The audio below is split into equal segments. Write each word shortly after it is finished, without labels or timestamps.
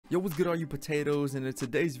Yo, what's good all you potatoes? And in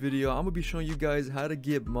today's video, I'm gonna be showing you guys how to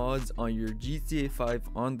get mods on your GTA 5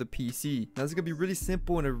 on the PC. Now, this is gonna be really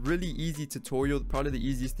simple and a really easy tutorial, probably the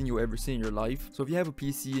easiest thing you'll ever see in your life. So if you have a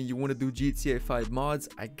PC and you want to do GTA 5 mods,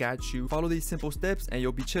 I got you. Follow these simple steps and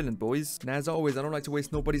you'll be chilling, boys. And as always, I don't like to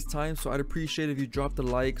waste nobody's time, so I'd appreciate if you dropped a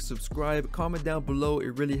like, subscribe, comment down below.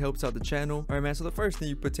 It really helps out the channel. Alright, man, so the first thing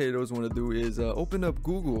you potatoes want to do is open up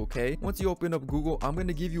Google, okay? Once you open up Google, I'm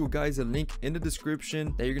gonna give you guys a link in the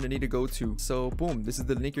description that you're gonna need to go to. So boom, this is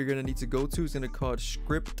the link you're gonna need to go to. It's gonna called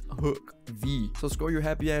Script Hook V. So scroll your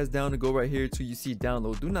happy ass down and go right here till you see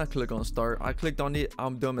download. Do not click on start. I clicked on it.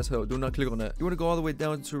 I'm dumb as hell. Do not click on that. You want to go all the way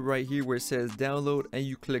down to right here where it says download, and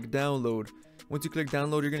you click download. Once you click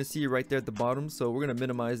download, you're going to see it right there at the bottom. So we're going to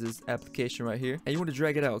minimize this application right here. And you want to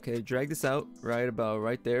drag it out, okay? Drag this out right about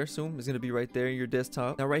right there. Soon it's going to be right there in your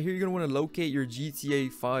desktop. Now right here, you're going to want to locate your GTA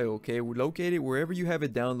file, okay? We locate it wherever you have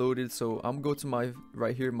it downloaded. So I'm going to go to my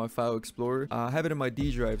right here, my file explorer. I have it in my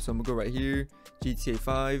D drive. So I'm going to go right here, GTA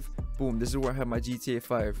 5. Boom, this is where I have my GTA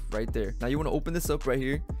 5 right there. Now you want to open this up right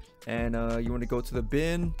here. And you want to go to the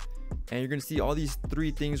bin. And you're gonna see all these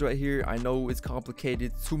three things right here. I know it's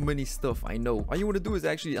complicated, too many stuff, I know. All you want to do is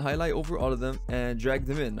actually highlight over all of them and drag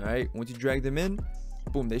them in. All right, once you drag them in,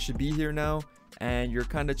 boom, they should be here now, and you're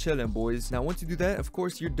kind of chilling, boys. Now once you do that, of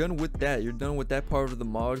course, you're done with that. You're done with that part of the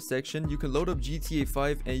mod section. You can load up GTA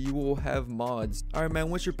 5 and you will have mods. All right, man,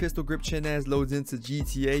 once your pistol grip chin ass loads into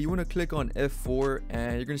GTA, you want to click on F4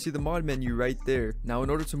 and you're gonna see the mod menu right there. Now in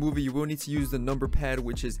order to move it, you will need to use the number pad,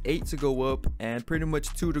 which is 8 to go up and pretty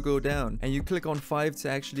much 2 to go down, and you click on 5 to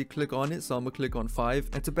actually click on it. So I'm gonna click on 5,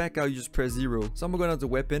 and to back out you just press 0. So I'm gonna go down to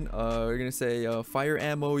weapon. You're gonna say fire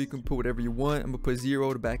ammo. You can put whatever you want. I'm gonna put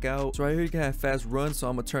 0 to back out. So right here you can have fast run, so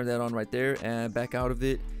I'm gonna turn that on right there and back out of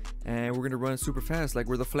it, and we're gonna run super fast like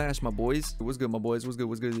we're the Flash, my boys. What's good, my boys? What's good?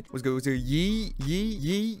 What's good? What's good? What's good? Yee yee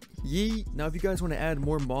yee yee. Now if you guys want to add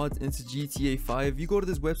more mods into GTA 5, you go to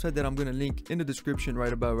this website that I'm gonna link in the description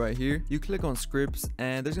right about right here. You click on scripts,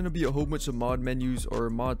 and there's gonna be a whole bunch of mod menus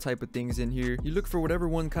or mod type of things in here. You look for whatever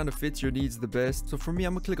one kind of fits your needs the best. So for me,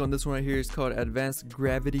 I'm gonna click on this one right here. It's called Advanced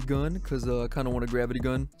Gravity Gun, because I kind of want a gravity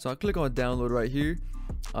gun. So I'll click on download right here.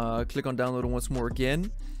 Click on download once more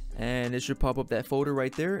again, and it should pop up that folder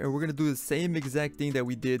right there, and we're gonna do the same exact thing that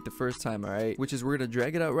we did the first time, all right, which is we're gonna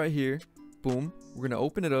drag it out right here. Boom, we're gonna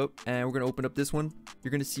open it up, and we're gonna open up this one. You're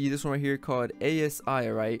gonna see this one right here called ASI,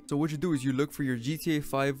 right? So what you do is you look for your GTA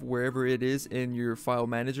 5 wherever it is in your file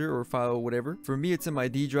manager or file whatever. For me, it's in my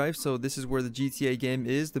D drive, so this is where the GTA game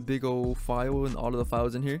is, the big old file and all of the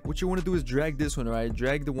files in here. What you want to do is drag this one, right?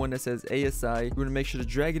 Drag the one that says ASI. You want to make sure to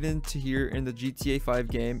drag it into here in the GTA 5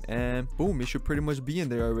 game, and boom, it should pretty much be in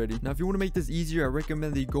there already. Now if you want to make this easier, I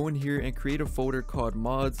recommend that you go in here and create a folder called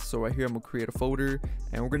mods. So right here I'm gonna create a folder,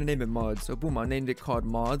 and we're gonna name it mods. So boom, I named it called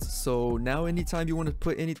mods. So now anytime you want to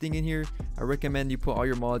put anything in here, I recommend you put all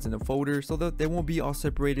your mods in a folder so that they won't be all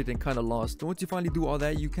separated and kind of lost. And once you finally do all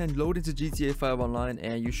that, you can load into GTA 5 online,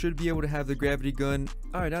 and you should be able to have the gravity gun.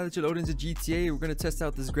 All right, now that you load into GTA, we're gonna test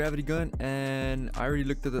out this gravity gun, and I already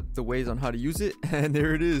looked at the ways on how to use it, and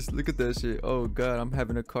there it is. Look at that shit. Oh god, I'm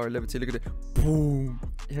having a car levitate. Look at it. Boom.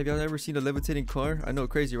 Have y'all ever seen a levitating car? I know,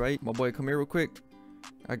 crazy, right? My boy, come here real quick.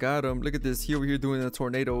 I got him. Look at this. He over here doing a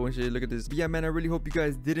tornado and shit. Look at this. But yeah, man, I really hope you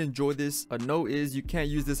guys did enjoy this. A note is you can't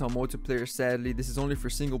use this on multiplayer, sadly. This is only for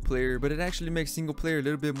single player, but it actually makes single player a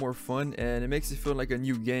little bit more fun, and it makes it feel like a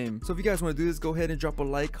new game. So if you guys want to do this, go ahead and drop a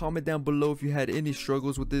like. Comment down below if you had any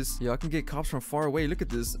struggles with this. Yo, I can get cops from far away. Look at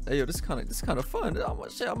this. Hey, yo, this is kind of fun. I'm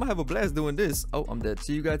gonna have a blast doing this. Oh, I'm dead.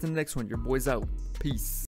 See you guys in the next one. Your boy's out. Peace.